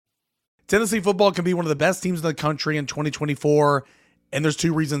Tennessee football can be one of the best teams in the country in 2024, and there's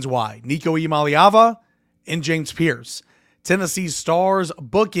two reasons why. Nico Iamaleava and James Pierce. Tennessee's stars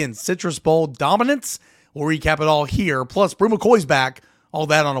bookend Citrus Bowl dominance. We'll recap it all here. Plus, Brew McCoy's back. All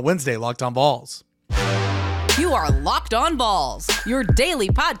that on a Wednesday, Locked On Vols. You are Locked On Vols, your daily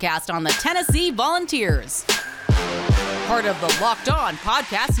podcast on the Tennessee Volunteers. Part of the Locked On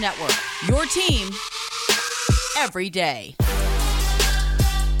Podcast Network, your team every day.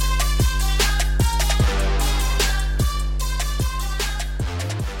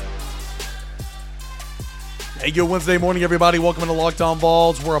 Hey, good Wednesday morning, everybody. Welcome to Locked On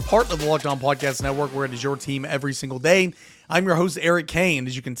Vols. We're a part of the Locked On Podcast Network, where it is your team every single day. I'm your host, Eric Kane.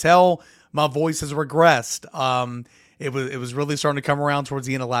 As you can tell, my voice has regressed. It was really starting to come around towards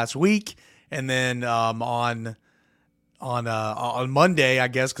the end of last week, and then on Monday, I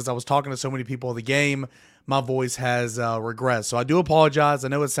guess, because I was talking to so many people at the game, my voice has regressed. So I do apologize. I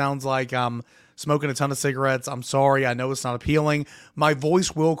know it sounds like I'm smoking a ton of cigarettes. I'm sorry. I know it's not appealing. My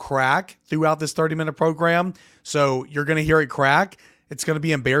voice will crack throughout this 30-minute program, so you're going to hear it crack. It's going to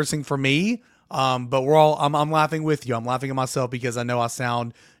be embarrassing for me, but I'm laughing with you. I'm laughing at myself because I know I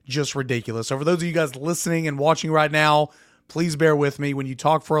sound just ridiculous. So for those of you guys listening and watching right now, please bear with me. When you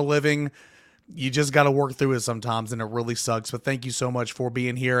talk for a living, you just got to work through it sometimes, and it really sucks. But thank you so much for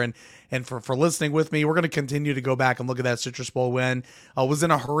being here and for listening with me. We're going to continue to go back and look at that Citrus Bowl win. I was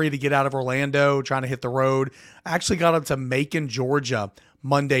in a hurry to get out of Orlando, trying to hit the road. I actually got up to Macon, Georgia,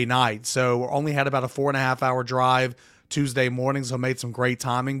 Monday night. So only had about a 4.5-hour drive Tuesday morning, so made some great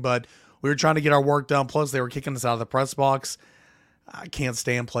timing. But we were trying to get our work done. Plus, they were kicking us out of the press box. I can't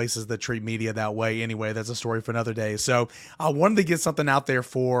stand places that treat media that way. Anyway, that's a story for another day. So I wanted to get something out there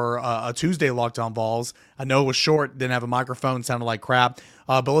for a Tuesday Locked On Vols. I know it was short, didn't have a microphone, sounded like crap.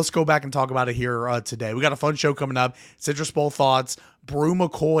 But let's go back and talk about it here today. We got a fun show coming up. Citrus Bowl thoughts. Brew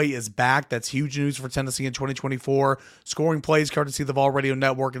McCoy is back. That's huge news for Tennessee in 2024. Scoring plays courtesy of the Vol Radio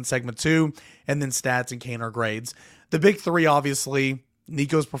Network in segment 2. And then stats and Caner grades. The big three, obviously,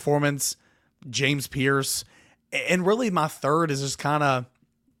 Nico's performance, James Pierce. And really, my third is just kind of,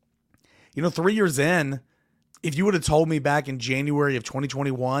 3 years in, if you would have told me back in January of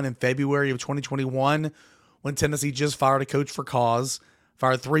 2021 and February of 2021, when Tennessee just fired a coach for cause,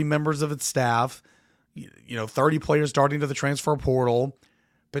 fired 3 members of its staff, 30 players starting to the transfer portal,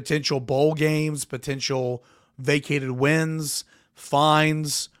 potential bowl games, potential vacated wins,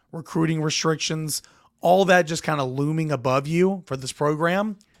 fines, recruiting restrictions, all that just kind of looming above you for this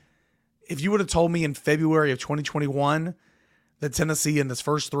program. If you would have told me in February of 2021 that Tennessee in this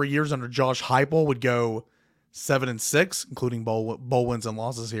first 3 years under Josh Heupel would go 7-6, including bowl wins and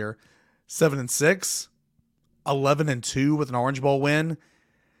losses here, 7-6, 11-2 with an Orange Bowl win,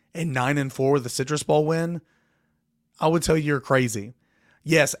 and 9-4 with a Citrus Bowl win, I would tell you you're crazy.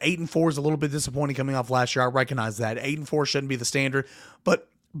 Yes, 8-4 is a little bit disappointing coming off last year. I recognize that. 8-4 shouldn't be the standard, but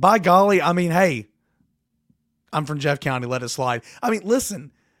by golly, hey, I'm from Jeff County. Let it slide.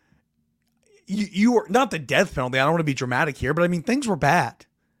 Listen. You were not the death penalty. I don't want to be dramatic here, but things were bad.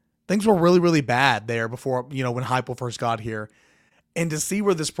 Things were really, really bad there before, when Heupel first got here. And to see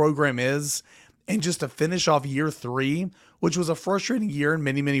where this program is and just to finish off year 3, which was a frustrating year in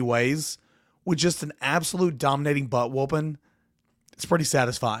many, many ways, with just an absolute dominating butt whooping, it's pretty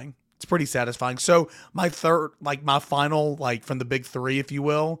satisfying. It's pretty satisfying. So my third, my final, from the big 3, if you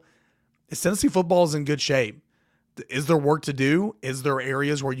will, is Tennessee football is in good shape. Is there work to do? Is there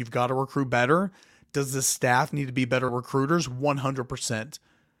areas where you've got to recruit better? Does the staff need to be better recruiters? 100%.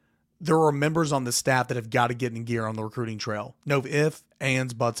 There are members on the staff that have got to get in gear on the recruiting trail. No ifs,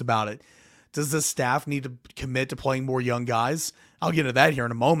 ands, buts about it. Does the staff need to commit to playing more young guys? I'll get into that here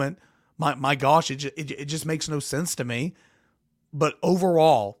in a moment. My gosh, it just makes no sense to me. But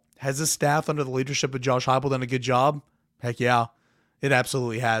overall, has the staff under the leadership of Josh Heupel done a good job? Heck yeah. It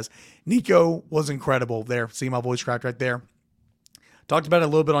absolutely has. Nico was incredible there. See my voice cracked right there. Talked about it a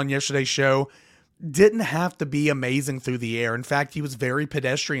little bit on yesterday's show. Didn't have to be amazing through the air. In fact, he was very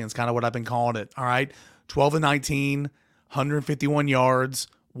pedestrian, is kind of what I've been calling it. All right. 12-19, 151 yards,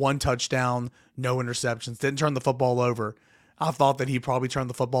 1 touchdown, no interceptions. Didn't turn the football over. I thought that he probably turned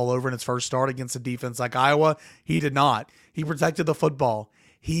the football over in his first start against a defense like Iowa. He did not. He protected the football.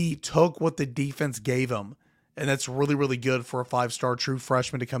 He took what the defense gave him. And that's really, really good for a 5-star true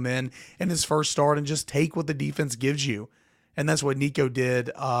freshman to come in his first start and just take what the defense gives you. And that's what Nico did,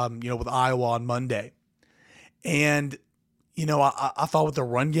 with Iowa on Monday. And, I thought with the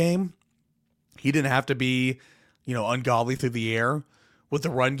run game, he didn't have to be, ungodly through the air with the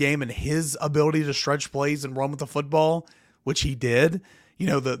run game and his ability to stretch plays and run with the football, which he did.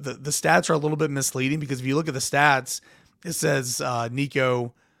 The stats are a little bit misleading because if you look at the stats, it says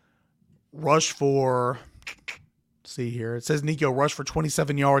Nico rushed for, see here, it says Nico rushed for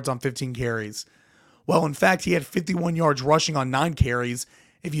 27 yards on 15 carries. Well, in fact, he had 51 yards rushing on 9 carries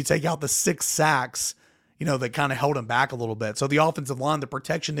if you take out the 6 sacks, that kind of held him back a little bit. So the offensive line, the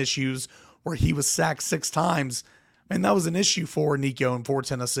protection issues where he was sacked 6 times, and that was an issue for Nico and for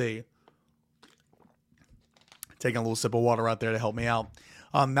Tennessee. Taking a little sip of water out there to help me out.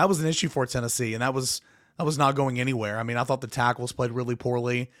 That was an issue for Tennessee, and that was not going anywhere. I mean, I thought the tackles played really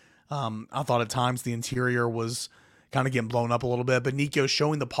poorly. I thought at times the interior was kind of getting blown up a little bit, but Nico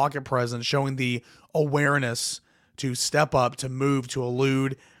showing the pocket presence, showing the awareness to step up, to move, to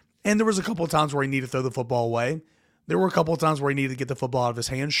elude. And there was a couple of times where he needed to throw the football away. There were a couple of times where he needed to get the football out of his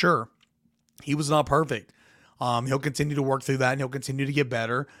hands. Sure, he was not perfect. He'll continue to work through that, and he'll continue to get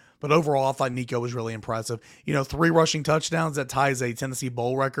better. But overall, I thought Nico was really impressive. 3 rushing touchdowns. That ties a Tennessee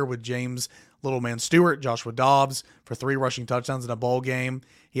Bowl record with James Littleman Stewart, Joshua Dobbs, for 3 rushing touchdowns in a bowl game.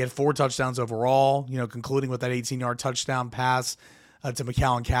 He had 4 touchdowns overall, concluding with that 18-yard touchdown pass to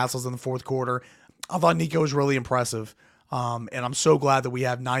McCallan Castles in the fourth quarter. I thought Nico was really impressive. And I'm so glad that we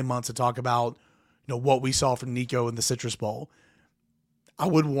have 9 months to talk about, what we saw from Nico in the Citrus Bowl. I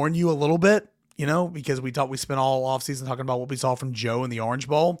would warn you a little bit, because we spent all offseason talking about what we saw from Joe in the Orange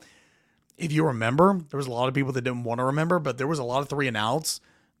Bowl. If you remember, there was a lot of people that didn't want to remember, but there was a lot of 3 and outs.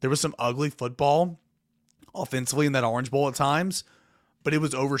 There was some ugly football offensively in that Orange Bowl at times, but it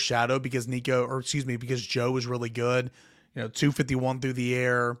was overshadowed because because Joe was really good. 251 through the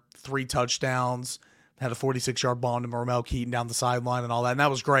air, 3 touchdowns, had a 46-yard bomb to Mermel Keaton down the sideline and all that, and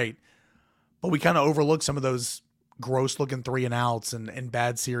that was great. But we kind of overlooked some of those gross-looking 3 and outs and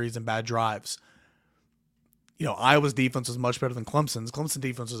bad series and bad drives. Iowa's defense was much better than Clemson's. Clemson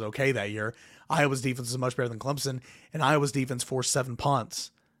defense was okay that year. Iowa's defense was much better than Clemson, and Iowa's defense forced 7 punts.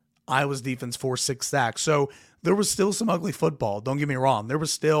 Iowa's defense forced 6 sacks. So there was still some ugly football. Don't get me wrong. There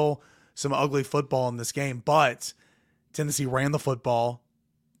was still some ugly football in this game, but Tennessee ran the football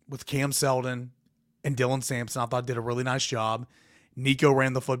with Cam Selden and Dylan Sampson. I thought did a really nice job. Nico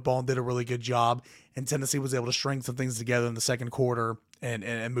ran the football and did a really good job, and Tennessee was able to string some things together in the second quarter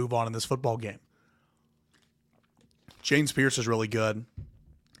and move on in this football game. James Pierce is really good.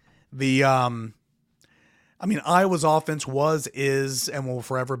 Iowa's offense is, and will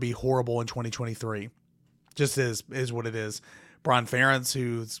forever be horrible in 2023. Just is what it is. Brian Ferentz,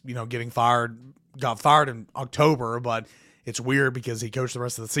 who's, got fired in October, but it's weird because he coached the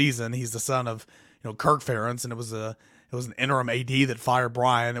rest of the season. He's the son of, Kirk Ferentz, and it was an interim AD that fired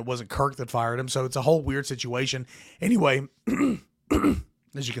Brian. It wasn't Kirk that fired him. So it's a whole weird situation. Anyway,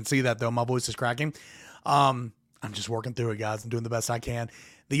 as you can see that though, my voice is cracking. I'm just working through it, guys. I'm doing the best I can.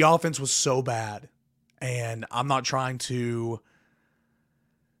 The offense was so bad, and I'm not trying to,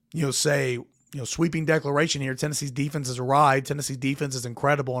 say, sweeping declaration here. Tennessee's defense is a ride. Tennessee's defense is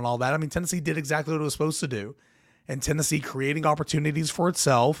incredible and all that. Tennessee did exactly what it was supposed to do, and Tennessee creating opportunities for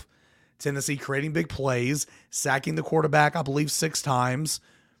itself. Tennessee creating big plays, sacking the quarterback, I believe 6 times,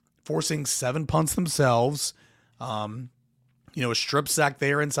 forcing 7 punts themselves. A strip sack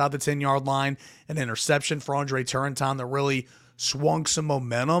there inside the 10-yard line, an interception for Andre Turrentine that really swung some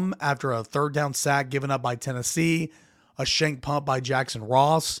momentum after a 3rd down sack given up by Tennessee, a shank punt by Jackson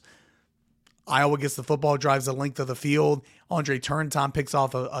Ross. Iowa gets the football, drives the length of the field. Andre Turrentine picks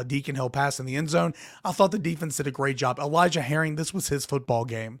off a Deacon Hill pass in the end zone. I thought the defense did a great job. Elijah Herring, this was his football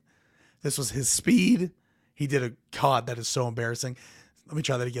game. This was his speed. He did God, that is so embarrassing. Let me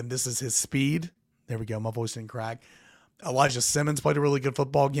try that again. This is his speed. There we go. My voice didn't crack. Elijah Simmons played a really good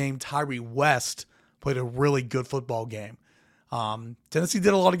football game. Tyree West played a really good football game. Tennessee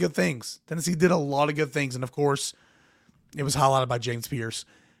did a lot of good things. And, of course, it was highlighted by James Pierce.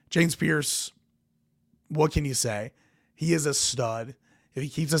 James Pierce, what can you say? He is a stud. If he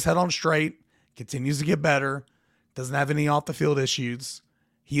keeps his head on straight, continues to get better, doesn't have any off-the-field issues,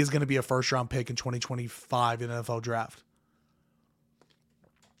 he is going to be a first-round pick in 2025 in the NFL draft.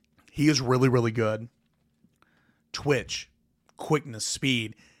 He is really, really good. Twitch, quickness,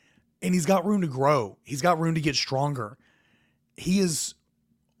 speed, and he's got room to grow. He's got room to get stronger. He is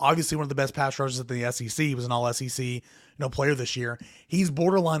obviously one of the best pass rushers at the SEC. He was an all-SEC player this year. He's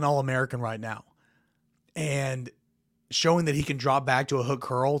borderline All-American right now. And showing that he can drop back to a hook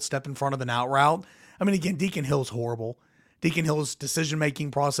curl, step in front of an out route. Again, Deacon Hill's horrible. Deacon Hill's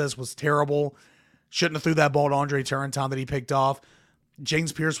decision-making process was terrible. Shouldn't have threw that ball to Andre Turrentine that he picked off.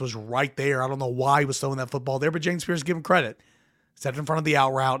 James Pierce was right there. I don't know why he was throwing that football there, but James Pierce, give him credit. Stepped in front of the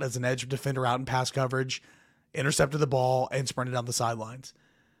out route as an edge defender out in pass coverage, intercepted the ball, and sprinted down the sidelines.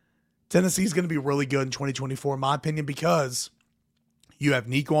 Tennessee's going to be really good in 2024, in my opinion, because you have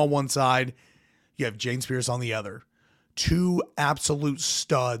Nico on one side, you have James Pierce on the other. 2 absolute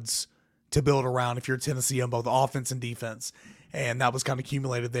studs to build around if you're Tennessee on both offense and defense. And that was kind of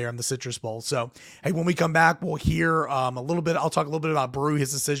accumulated there in the Citrus Bowl. So, hey, when we come back, we'll hear a little bit. I'll talk a little bit about Brew,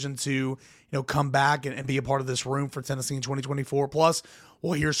 his decision to, come back and be a part of this room for Tennessee in 2024. Plus,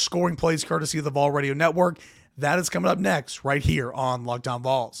 we'll hear scoring plays courtesy of the Vol Radio Network. That is coming up next right here on Locked On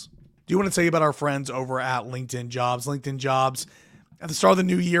Vols. Do you want to tell you about our friends over at LinkedIn Jobs? LinkedIn Jobs, at the start of the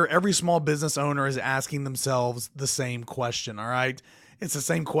new year, every small business owner is asking themselves the same question, all right? It's the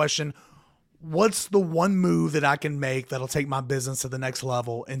same question. What's the one move that I can make that'll take my business to the next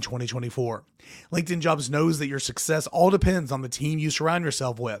level in 2024? LinkedIn Jobs knows that your success all depends on the team you surround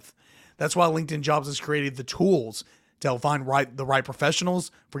yourself with. That's why LinkedIn Jobs has created the tools to help find the right professionals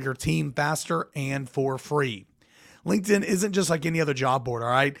for your team faster and for free. LinkedIn isn't just like any other job board, all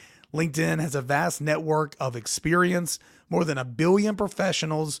right? LinkedIn has a vast network of experience, more than 1 billion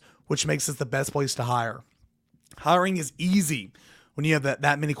professionals, which makes it the best place to hire. Hiring is easy when you have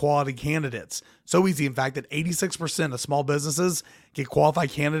that many quality candidates. So easy, in fact, that 86% of small businesses get qualified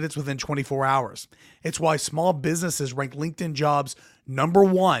candidates within 24 hours. It's why small businesses rank LinkedIn Jobs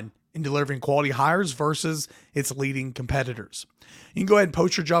 #1 in delivering quality hires versus its leading competitors. You can go ahead and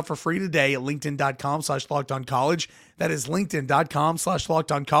post your job for free today at linkedin.com/lockedoncollege. That is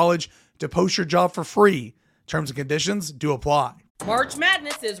linkedin.com/lockedoncollege to post your job for free. Terms and conditions do apply. March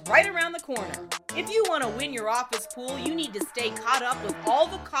Madness is right around the corner. If you want to win your office pool, you need to stay caught up with all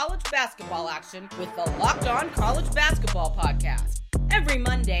the college basketball action with the Locked On College Basketball Podcast. Every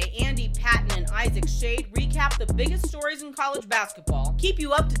Monday, Andy Patton and Isaac Shade recap the biggest stories in college basketball, keep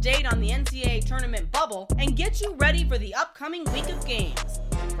you up to date on the NCAA tournament bubble, and get you ready for the upcoming week of games.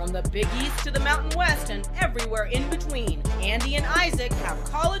 From the Big East to the Mountain West and everywhere in between, Andy and Isaac have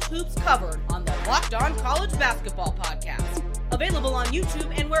college hoops covered on the Locked On College Basketball Podcast. Available on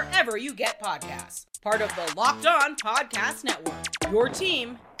YouTube and wherever you get podcasts. Part of the Locked On Podcast Network. Your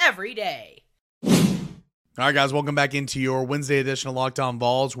team every day. All right, guys, welcome back into your Wednesday edition of Locked On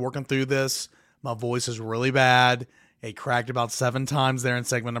Vols. Working through this. My voice is really bad. It cracked about 7 times there in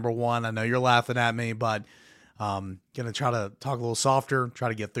segment number 1. I know you're laughing at me, but going to try to talk a little softer, try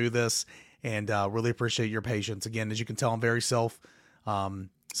to get through this, and really appreciate your patience. Again, as you can tell, I'm very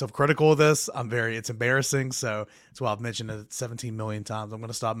self-critical of this. It's embarrassing, so that's why I've mentioned it 17 million times. I'm going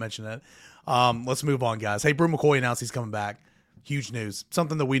to stop mentioning it. Let's move on, guys. Hey, Brew McCoy announced he's coming back. Huge news.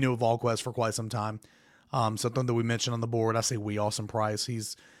 Something that we knew of VolQuest for quite some time. Something that we mentioned on the board. I say we, Austin Price.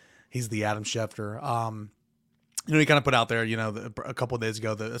 He's the Adam Schefter. He kind of put out there, a couple of days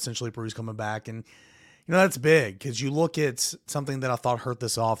ago that essentially Brew's coming back. And, that's big because you look at something that I thought hurt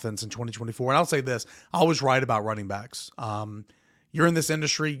this offense in 2024. And I'll say this. I was right about running backs. You're in this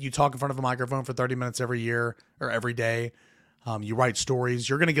industry. You talk in front of a microphone for 30 minutes every year or every day. You write stories.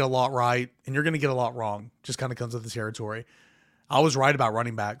 You're going to get a lot right, and you're going to get a lot wrong. Just kind of comes with the territory. I was right about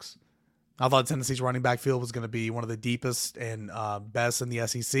running backs. I thought Tennessee's running back field was going to be one of the deepest and best in the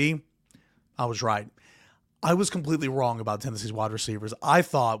SEC. I was right. I was completely wrong about Tennessee's wide receivers. I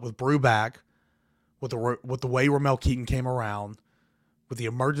thought with Brew back, with the way Ramel Keaton came around, with the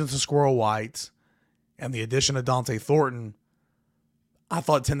emergence of Squirrel White, and the addition of Dante Thornton, I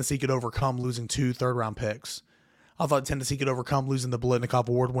thought Tennessee could overcome losing 2 third-round picks. I thought Tennessee could overcome losing the Biletnikoff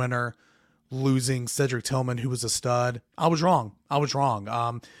Award winner, losing Cedric Tillman, who was a stud. I was wrong.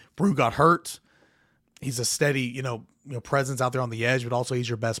 Brew got hurt. He's a steady, presence out there on the edge, but also he's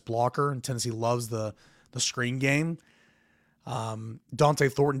your best blocker, and Tennessee loves the screen game. Dante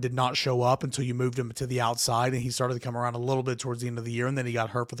Thornton did not show up until you moved him to the outside, and he started to come around a little bit towards the end of the year, and then he got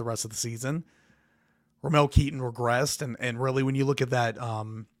hurt for the rest of the season. Ramel Keaton regressed, and really when you look at that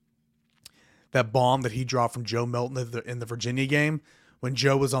bomb that he dropped from Joe Milton in the Virginia game, when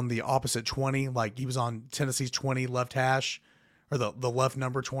Joe was on the opposite 20, like he was on Tennessee's 20 left hash, or the left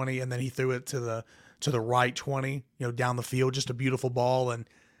number 20, and then he threw it to the right 20, down the field, just a beautiful ball, and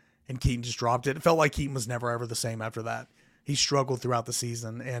Keaton just dropped it. It felt like Keaton was never ever the same after that. He struggled throughout the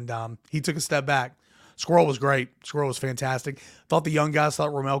season, and he took a step back. Squirrel was great. Squirrel was fantastic. Thought the young guys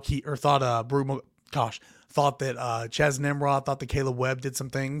thought thought that Chaz Nimrod, thought that Caleb Webb did some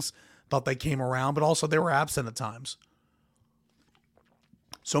things, thought they came around, but also they were absent at times.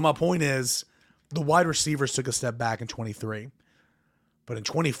 So my point is, the wide receivers took a step back in 23. But in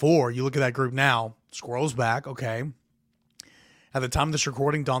 24, you look at that group now, Squirrel's back, okay. At the time of this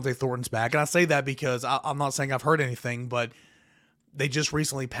recording, Dante Thornton's back. And I say that because I'm not saying I've heard anything, but they just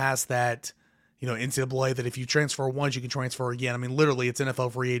recently passed that, NCAA, that if you transfer once, you can transfer again. I mean, literally, it's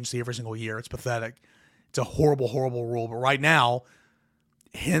NFL free agency every single year. It's pathetic. It's a horrible, horrible rule. But right now,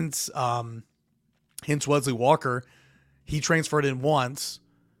 hence Wesley Walker, he transferred in once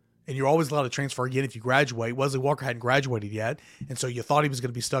and you're always allowed to transfer again if you graduate. Wesley Walker hadn't graduated yet, and so you thought he was going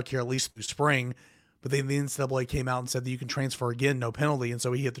to be stuck here at least through spring. But then the NCAA came out and said that you can transfer again, no penalty, and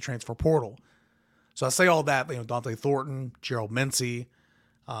so he hit the transfer portal. So I say all that, Dante Thornton, Gerald Mincy,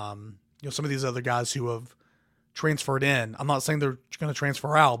 some of these other guys who have transferred in. I'm not saying they're going to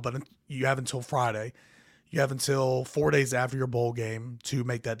transfer out, but you have until Friday. You have until 4 days after your bowl game to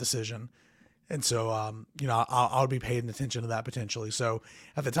make that decision. And so, I would be paying attention to that potentially. So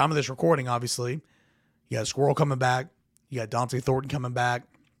at the time of this recording, obviously, you got Squirrel coming back. You got Dante Thornton coming back.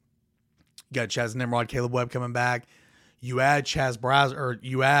 You got Chaz Nimrod, Caleb Webb coming back. You add Chris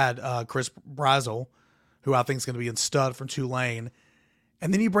Brazel, who I think is going to be in stud from Tulane.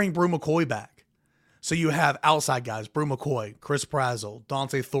 And then you bring Brew McCoy back. So you have outside guys, Brew McCoy, Chris Brazel,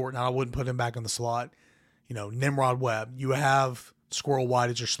 Dante Thornton. I wouldn't put him back in the slot. Nimrod Webb. You have Squirrel White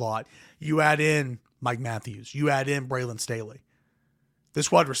as your slot. You add in Mike Matthews. You add in Braylon Staley.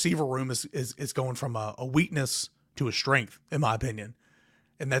 This wide receiver room is going from a weakness to a strength, in my opinion.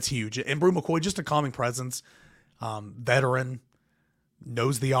 And that's huge. And Brew McCoy, just a calming presence, veteran,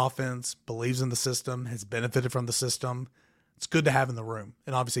 knows the offense, believes in the system, has benefited from the system. It's good to have in the room.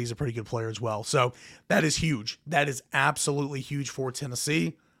 And obviously he's a pretty good player as well. So that is huge. That is absolutely huge for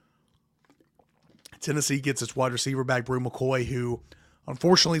Tennessee. Tennessee gets its wide receiver back, Brew McCoy, who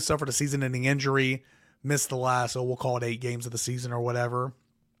unfortunately suffered a season-ending injury, missed the last, we'll call it 8 games of the season or whatever,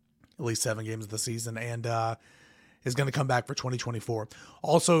 at least 7 games of the season, and is going to come back for 2024.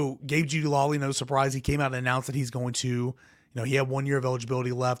 Also, Gabe Jeudy-Lally, no surprise, he came out and announced that he's going to, he had 1 year of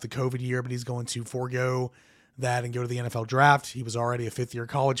eligibility left, the COVID year, but he's going to forego that and go to the NFL draft. He was already a 5th-year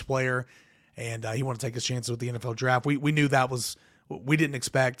college player, and he wanted to take his chances with the NFL draft. We knew we didn't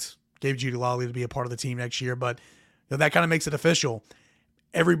expect Gabe Jeudy-Lally to be a part of the team next year, but that kind of makes it official.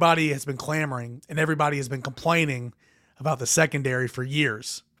 Everybody has been clamoring and everybody has been complaining about the secondary for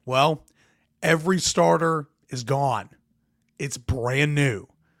years. Well, every starter is gone. It's brand new.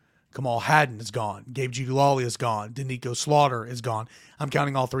 Kamal Hadden is gone. Gabe Jeudy-Lally is gone. Danico Slaughter is gone. I'm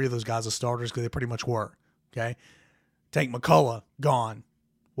counting all 3 of those guys as starters because they pretty much were. Okay. Tank McCullough, gone.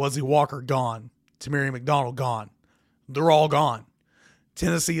 Wesley Walker, gone. Tamiri McDonald, gone. They're all gone.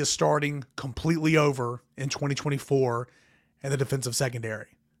 Tennessee is starting completely over in 2024 in the defensive secondary.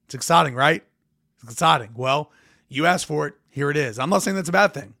 It's exciting, right? It's exciting. Well, you asked for it. Here it is. I'm not saying that's a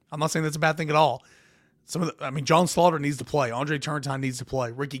bad thing. I'm not saying that's a bad thing at all. John Slaughter needs to play. Andre Turntine needs to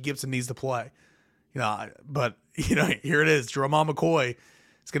play. Ricky Gibson needs to play. But here it is. Jeremiah McCoy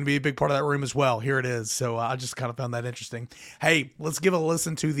is going to be a big part of that room as well. Here it is. So I just kind of found that interesting. Hey, let's give a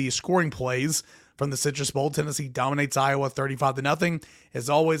listen to the scoring plays from the Citrus Bowl. Tennessee dominates Iowa 35-0. As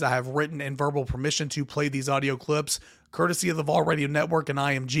always, I have written and verbal permission to play these audio clips, courtesy of the Vol Radio Network and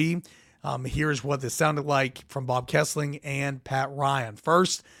IMG. Here's what this sounded like from Bob Kessling and Pat Ryan.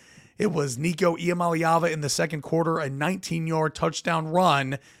 First, it was Nico Iamaleava in the second quarter, a 19-yard touchdown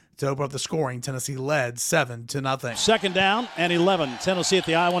run to open up the scoring. Tennessee led 7-0. Second down and 11. Tennessee at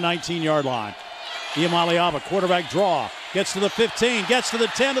the Iowa 19-yard line. Iamaleava, quarterback draw. Gets to the 15, gets to the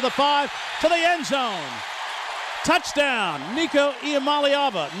 10, to the 5, to the end zone. Touchdown, Nico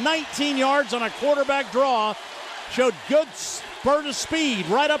Iamaleava, 19 yards on a quarterback draw. Showed good spurt of speed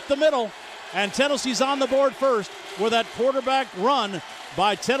right up the middle. And Tennessee's on the board first with that quarterback run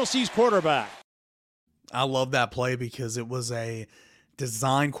by Tennessee's quarterback. I love that play because it was a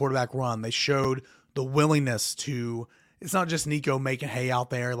design quarterback run. They showed the willingness to, it's not just Nico making hay out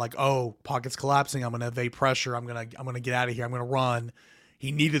there like, oh, pocket's collapsing, I'm going to evade pressure, I'm going to get out of here, I'm going to run.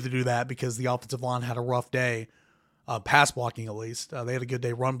 He needed to do that because the offensive line had a rough day, pass blocking at least. They had a good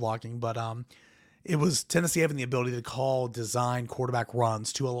day run blocking, but it was Tennessee having the ability to call design quarterback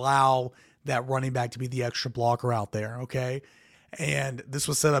runs to allow that running back to be the extra blocker out there, okay? And this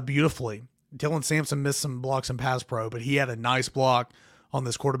was set up beautifully. Dylan Sampson missed some blocks in pass pro, but he had a nice block on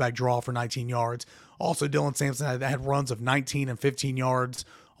this quarterback draw for 19 yards. Also, Dylan Sampson had runs of 19 and 15 yards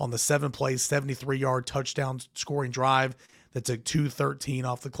on the 7-play, 73-yard touchdown scoring drive that took 2:13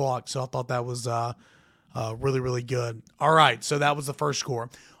 off the clock. So I thought that was really, really good. All right, so that was the first score.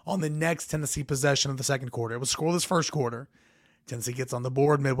 On the next Tennessee possession of the second quarter, it was scoreless first quarter. Tennessee gets on the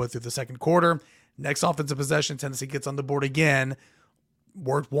board midway through the second quarter. Next offensive possession, Tennessee gets on the board again.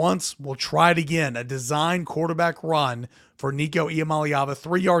 Worked once, we'll try it again. A design quarterback run for Nico Iamaleava,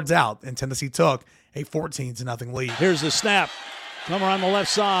 3 yards out, and Tennessee took a 14-0 lead. Here's the snap. Number on the left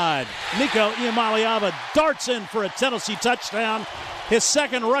side. Nico Iamaleava darts in for a Tennessee touchdown. His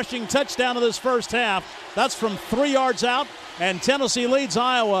second rushing touchdown of this first half. That's from 3 yards out, and Tennessee leads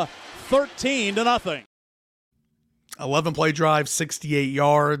Iowa 13-0. 11-play drive, 68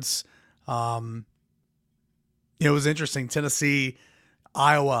 yards. It was interesting. Tennessee,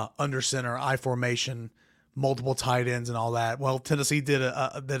 Iowa under center, I formation, multiple tight ends and all that. Well, Tennessee did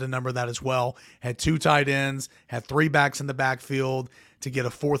a number of that as well. Had 2 tight ends, had 3 backs in the backfield to get a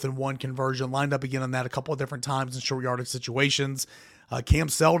 4th and 1 conversion. Lined up again on that a couple of different times in short yardage situations. Cam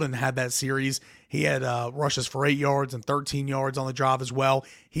Selden had that series. He had rushes for 8 yards and 13 yards on the drive as well.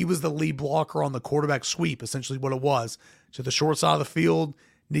 He was the lead blocker on the quarterback sweep, essentially what it was. To the short side of the field,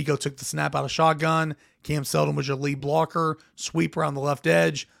 Nico took the snap out of shotgun. Cam Selden was your lead blocker. Sweep around the left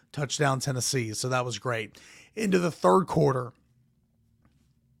edge. Touchdown Tennessee. So that was great. Into the third quarter.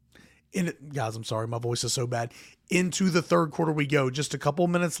 Guys, I'm sorry. My voice is so bad. Into the third quarter we go. Just a couple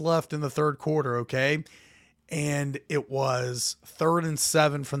minutes left in the third quarter, okay? And it was 3rd and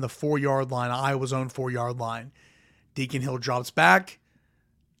 7 from the 4-yard line, Iowa's own 4-yard line. Deacon Hill drops back.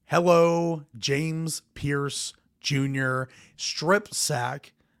 Hello, James Pierce Jr. Strip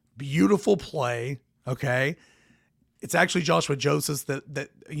sack. Beautiful play, okay? It's actually Joshua Josephs that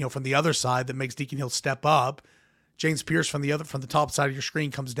from the other side that makes Deacon Hill step up. James Pierce from the top side of your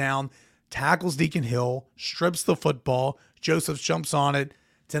screen comes down, tackles Deacon Hill, strips the football. Josephs jumps on it.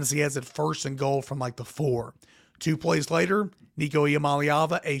 Tennessee has it 1st and goal from like the 4. 2 plays later, Nico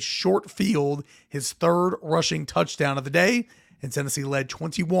Iamaleava, a short field, his 3rd rushing touchdown of the day, and Tennessee led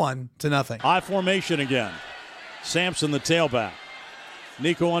 21-0. I formation again. Sampson the tailback.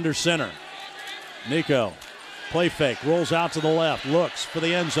 Nico under center. Nico, play fake, rolls out to the left, looks for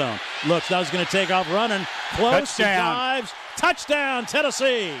the end zone. Looks, now he's going to take off running. Close, dives. Touchdown,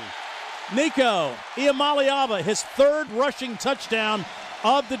 Tennessee. Nico Iamaleava, his 3rd rushing touchdown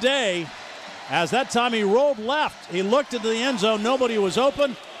of the day. As that time he rolled left. He looked into the end zone. Nobody was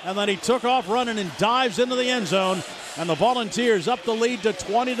open. And then he took off running and dives into the end zone. And the Volunteers up the lead to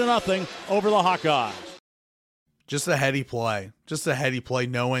 20-0 over the Hawkeyes. Just a heady play. Just a heady play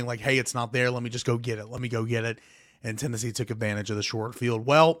knowing like, hey, it's not there. Let me just go get it. Let me go get it. And Tennessee took advantage of the short field.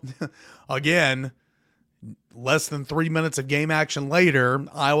 Well, again, less than 3 minutes of game action later,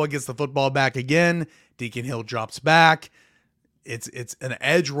 Iowa gets the football back again. Deacon Hill drops back. It's an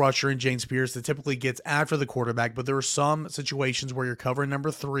edge rusher in James Pierce that typically gets after the quarterback, but there are some situations where you're covering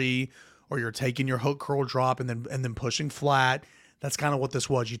number 3 or you're taking your hook curl drop and then pushing flat. That's kind of what this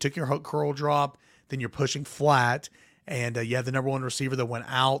was. You took your hook curl drop, then you're pushing flat, and you have the number 1 receiver that went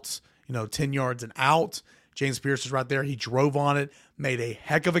out, 10 yards and out. James Pierce is right there. He drove on it, made a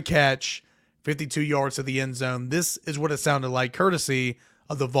heck of a catch, 52 yards to the end zone. This is what it sounded like, courtesy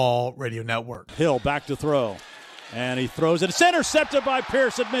of the Vol Radio Network. Hill back to throw. And he throws it. It's intercepted by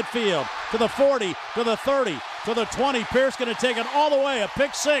Pierce at midfield. To the 40, to the 30, to the 20. Pierce going to take it all the way. A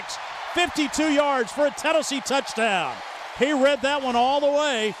pick 6. 52 yards for a Tennessee touchdown. He read that one all the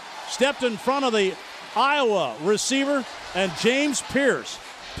way. Stepped in front of the Iowa receiver. And James Pierce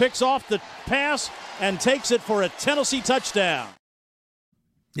picks off the pass and takes it for a Tennessee touchdown.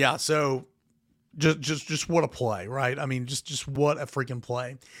 Yeah, so just what a play, right? I mean, just what a freaking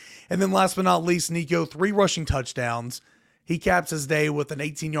play. And then last but not least, Nico, 3 rushing touchdowns. He caps his day with an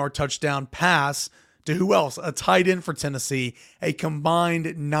 18-yard touchdown pass to who else? A tight end for Tennessee. A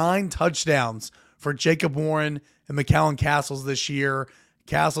combined 9 touchdowns for Jacob Warren and McCallum Castles this year.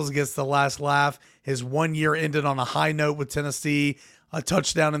 Castles gets the last laugh. His 1 year ended on a high note with Tennessee. A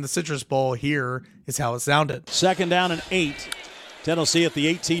touchdown in the Citrus Bowl. Here is how it sounded. 2nd down and 8. Tennessee at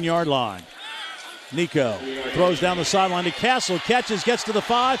the 18-yard line. Nico throws down the sideline to Castle, catches, gets to the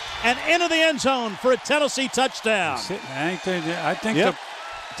 5, and into the end zone for a Tennessee touchdown. I think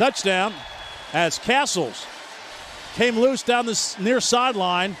touchdown as Castles came loose down the near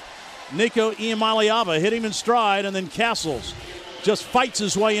sideline. Nico Iamaleava hit him in stride, and then Castles just fights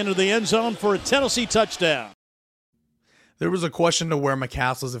his way into the end zone for a Tennessee touchdown. There was a question to where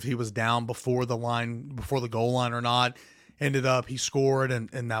McCastles, if he was down before the goal line or not. Ended up, he scored,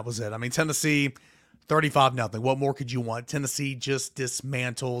 and that was it. I mean, Tennessee, 35-0. What more could you want? Tennessee just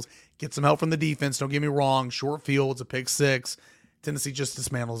dismantles, gets some help from the defense. Don't get me wrong. Short field, it's a pick 6. Tennessee just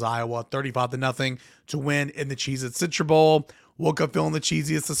dismantles Iowa, 35-0 to win in the Cheez-It Citrus Bowl. Woke up feeling the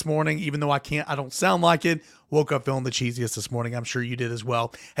cheesiest this morning, even though I don't sound like it. Woke up feeling the cheesiest this morning. I'm sure you did as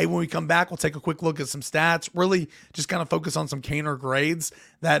well. Hey, when we come back, we'll take a quick look at some stats. Really just kind of focus on some Caner grades.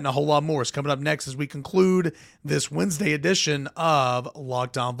 That and a whole lot more is coming up next as we conclude this Wednesday edition of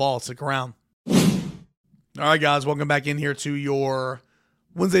Locked On Vols. Stick around. All right, guys, welcome back in here to your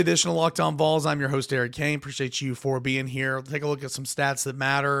Wednesday edition of Locked On Vols. I'm your host, Eric Kane. Appreciate you for being here. We'll take a look at some stats that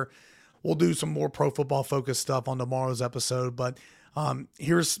matter. We'll do some more pro football focused stuff on tomorrow's episode, but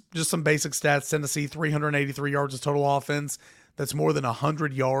here's just some basic stats. Tennessee, 383 yards of total offense. That's more than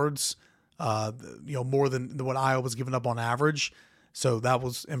 100 yards, more than what Iowa was giving up on average. So that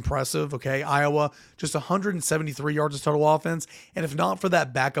was impressive. Okay. Iowa, just 173 yards of total offense. And if not for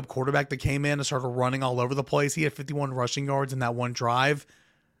that backup quarterback that came in and started running all over the place, he had 51 rushing yards in that one drive.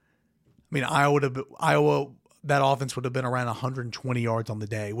 I mean, Iowa, that offense would have been around 120 yards on the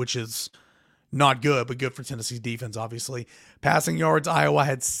day, which is not good, but good for Tennessee's defense, obviously. Passing yards, Iowa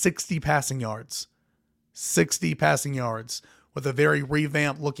had 60 passing yards. 60 passing yards with a very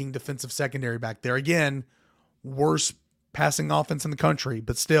revamped-looking defensive secondary back there. Again, worst passing offense in the country,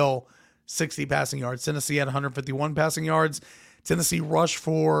 but still 60 passing yards. Tennessee had 151 passing yards. Tennessee rushed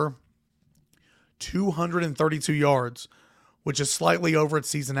for 232 yards, which is slightly over its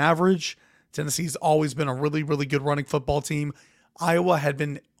season average. Tennessee's always been a really, really good running football team. Iowa had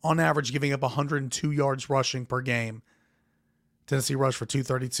been, on average, giving up 102 yards rushing per game. Tennessee rushed for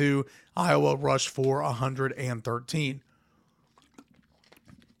 232. Iowa rushed for 113.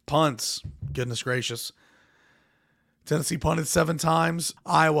 Punts. Goodness gracious. Tennessee punted 7 times.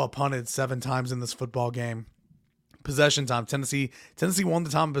 Iowa punted 7 times in this football game. Possession time. Tennessee won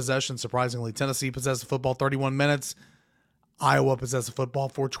the time of possession, surprisingly. Tennessee possessed the football 31 minutes. Iowa possessed the football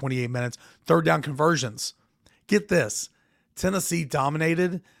for 28 minutes. Third down conversions. Get this. Tennessee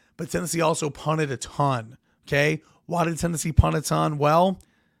dominated, but Tennessee also punted a ton. Okay? Why did Tennessee punt a ton? Well,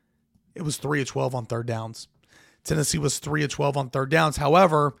 it was 3 of 12 on third downs. Tennessee was 3 of 12 on third downs.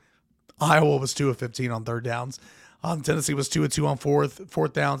 However, Iowa was 2 of 15 on third downs. Tennessee was 2 of 2 on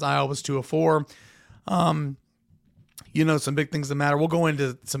fourth downs. Iowa was 2 of 4. Some big things that matter. We'll go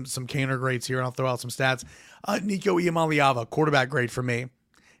into some Caner grades here, and I'll throw out some stats. Nico Iamaleava, quarterback grade for me.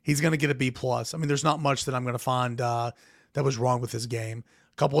 He's going to get a B+. I mean, there's not much that I'm going to find that was wrong with his game.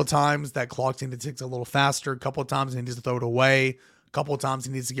 A couple of times that clock needed to tick a little faster. A couple of times he needs to throw it away. A couple of times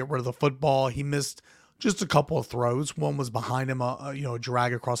he needs to get rid of the football. He missed just a couple of throws. One was behind him, a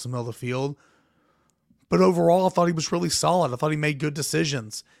drag across the middle of the field. But overall, I thought he was really solid. I thought he made good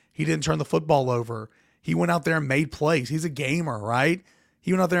decisions. He didn't turn the football over. He went out there and made plays. He's a gamer, right?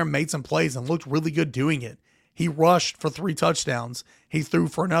 He went out there and made some plays and looked really good doing it. He rushed for 3 touchdowns. He threw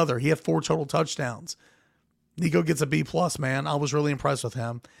for another. He had 4 total touchdowns. Nico gets a B+, man. I was really impressed with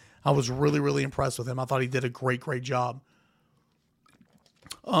him. I was really, really impressed with him. I thought he did a great, great job.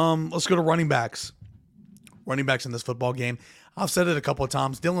 Let's go to running backs. Running backs in this football game. I've said it a couple of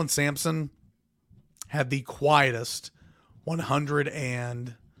times. Dylan Sampson had the quietest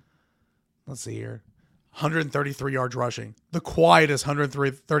 133 yards rushing. The quietest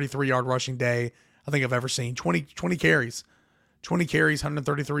 133 yard rushing day I think I've ever seen. 20 carries. 20 carries,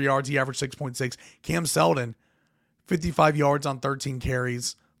 133 yards. He averaged 6.6. Cam Seldon, 55 yards on 13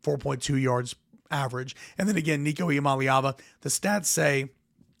 carries, 4.2 yards average. And then again, Nico Iamaleava. The stats say,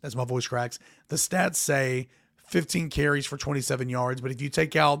 as my voice cracks, the stats say 15 carries for 27 yards. But if you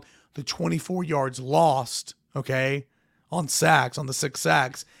take out the 24 yards lost, okay, on sacks, on the 6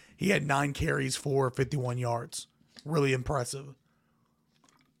 sacks, he had 9 carries for 51 yards. Really impressive.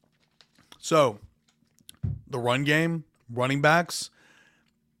 So, the run game, running backs,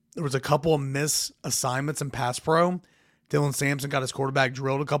 there was a couple of miss assignments in pass pro. Dylan Sampson got his quarterback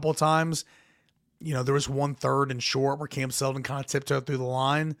drilled a couple of times. There was 1 3rd and short where Cam Seldon kind of tiptoed through the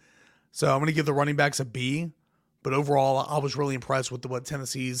line. So I'm going to give the running backs a B. But overall, I was really impressed with what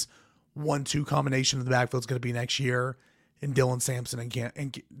Tennessee's 1-2 combination of the backfield is going to be next year in Dylan Sampson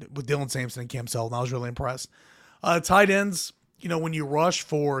and Cam Seldon. I was really impressed. Tight ends, when you rush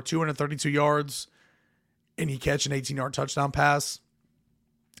for 232 yards and you catch an 18-yard touchdown pass,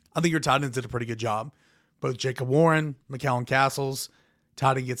 I think your tight ends did a pretty good job. Both Jacob Warren, McCallum Castles,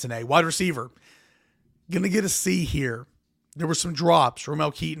 tight end gets an A. Wide receiver, going to get a C here. There were some drops.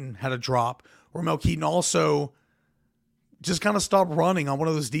 Romel Keaton had a drop. Romel Keaton also just kind of stopped running on one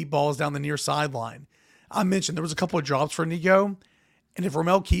of those deep balls down the near sideline. I mentioned there was a couple of drops for Nico, and if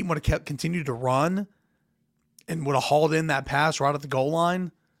Romel Keaton would have continued to run and would have hauled in that pass right at the goal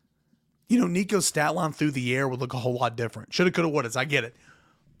line, Nico's stat line through the air would look a whole lot different. Shoulda, coulda, woulda. I get it.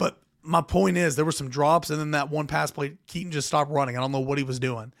 But my point is there were some drops, and then that one pass play, Keaton just stopped running. I don't know what he was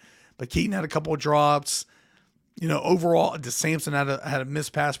doing. But Keaton had a couple of drops. Overall, Sampson had a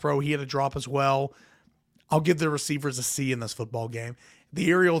missed pass pro. He had a drop as well. I'll give the receivers a C in this football game. The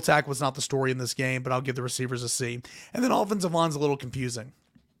aerial attack was not the story in this game, but I'll give the receivers a C. And then offensive line's a little confusing,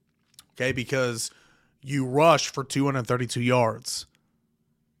 okay, because you rush for 232 yards.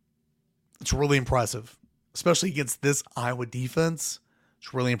 It's really impressive, especially against this Iowa defense.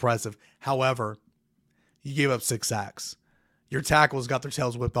 It's really impressive. However, you gave up 6 sacks. Your tackles got their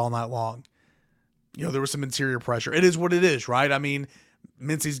tails whipped all night long. There was some interior pressure. It is what it is, right? I mean,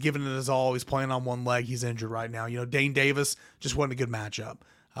 Mincy's giving it his all. He's playing on one leg. He's injured right now. Dane Davis just wasn't a good matchup.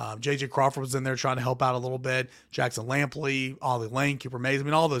 J.J. Crawford was in there trying to help out a little bit. Jackson Lampley, Ollie Lane, Cooper Mays. I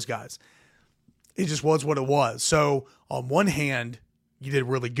mean, all those guys. It just was what it was. So on one hand, you did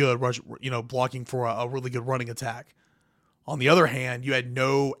really good, blocking for a really good running attack. On the other hand, you had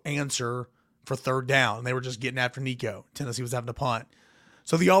no answer for third down. They were just getting after Nico. Tennessee was having to punt.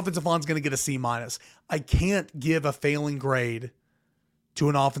 So the offensive line's going to get a C-. I can't give a failing grade to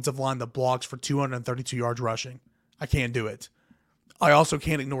an offensive line that blocks for 232 yards rushing. I can't do it. I also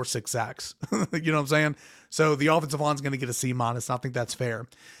can't ignore 6 sacks. You know what I'm saying? So the offensive line's going to get a C-. I think that's fair.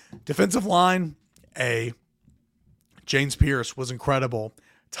 Defensive line, A. James Pierce was incredible.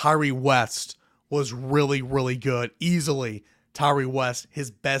 Tyree West was really, really good. Easily, Tyree West,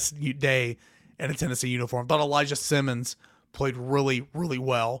 his best day in a Tennessee uniform. Thought Elijah Simmons played really, really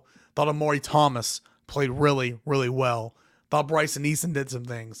well. Thought Amari Thomas played really, really well. Thought Bryson Eason did some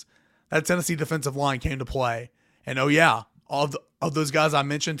things. That Tennessee defensive line came to play. And oh yeah, all of those guys I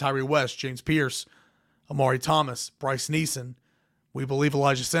mentioned, Tyree West, James Pierce, Amari Thomas, Bryson Eason, we believe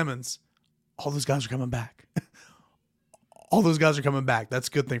Elijah Simmons, all those guys are coming back. All those guys are coming back. That's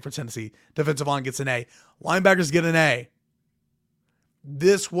a good thing for Tennessee. Defensive line gets an A. Linebackers get an A.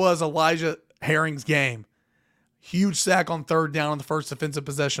 This was Elijah Herring's game. Huge sack on third down on the first defensive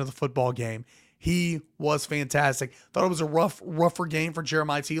possession of the football game. He was fantastic. Thought it was a rougher game for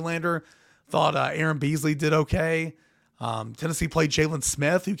Jeremiah Thielander. Thought Aaron Beasley did okay. Tennessee played Jalen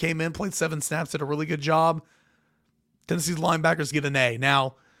Smith, who came in, played 7 snaps, did a really good job. Tennessee's linebackers get an A.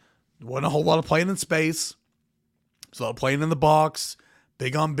 Now, wasn't a whole lot of playing in space. So playing in the box,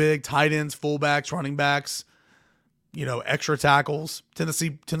 big on big, tight ends, fullbacks, running backs, extra tackles.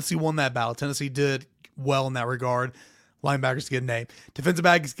 Tennessee won that battle. Tennessee did well in that regard. Linebackers get an A. Defensive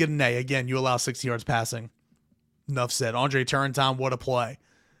backs get an A. Again, you allow 60 yards passing. Enough said. Andre Turrentine, what a play.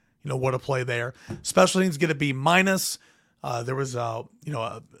 What a play there. Special teams get a B-. There was a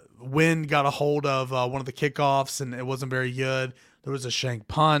wind got a hold of one of the kickoffs, and it wasn't very good. There was a shank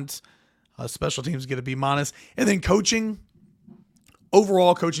punt. Special teams get a B-. And then coaching.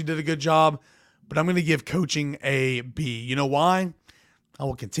 Overall, coaching did a good job, but I'm going to give coaching a B. You know why? I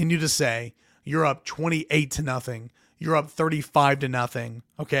will continue to say you're up 28-0. You're up 35-0.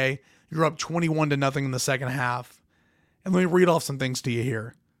 Okay? You're up 21-0 in the second half. And let me read off some things to you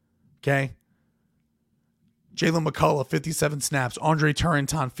here. Okay? Jalen McCullough, 57 snaps. Andre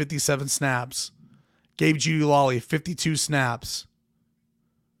Turrentine, 57 snaps. Gabe Giulali, 52 snaps.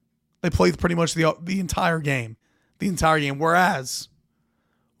 They played pretty much the entire game. The entire game. Whereas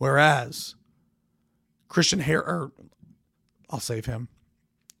Christian I'll save him.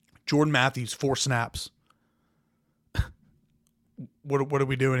 Jordan Matthews, 4 snaps. What are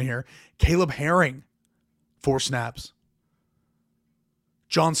we doing here? Caleb Herring, 4 snaps.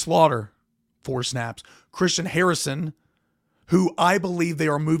 John Slaughter, 4 snaps. Christian Harrison, who I believe they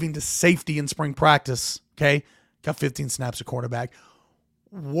are moving to safety in spring practice, okay, got 15 snaps at cornerback.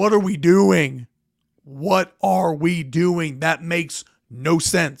 What are we doing? What are we doing? That makes no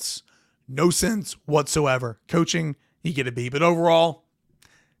sense. No sense whatsoever. Coaching, you get a B. But overall,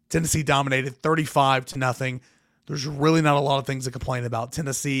 Tennessee dominated 35-0. There's really not a lot of things to complain about.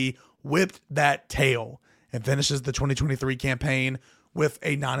 Tennessee whipped that tail and finishes the 2023 campaign with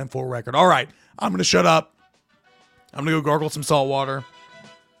a 9-4 record. All right, I'm going to shut up. I'm going to go gargle some salt water.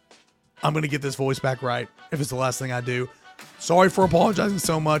 I'm going to get this voice back right if it's the last thing I do. Sorry for apologizing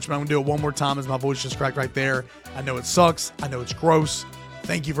so much, but I'm going to do it one more time as my voice just cracked right there. I know it sucks. I know it's gross.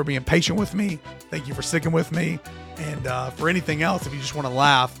 Thank you for being patient with me. Thank you for sticking with me. And for anything else, if you just want to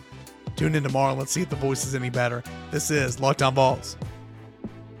laugh, tune in tomorrow and let's see if the voice is any better. This is Locked On Vols.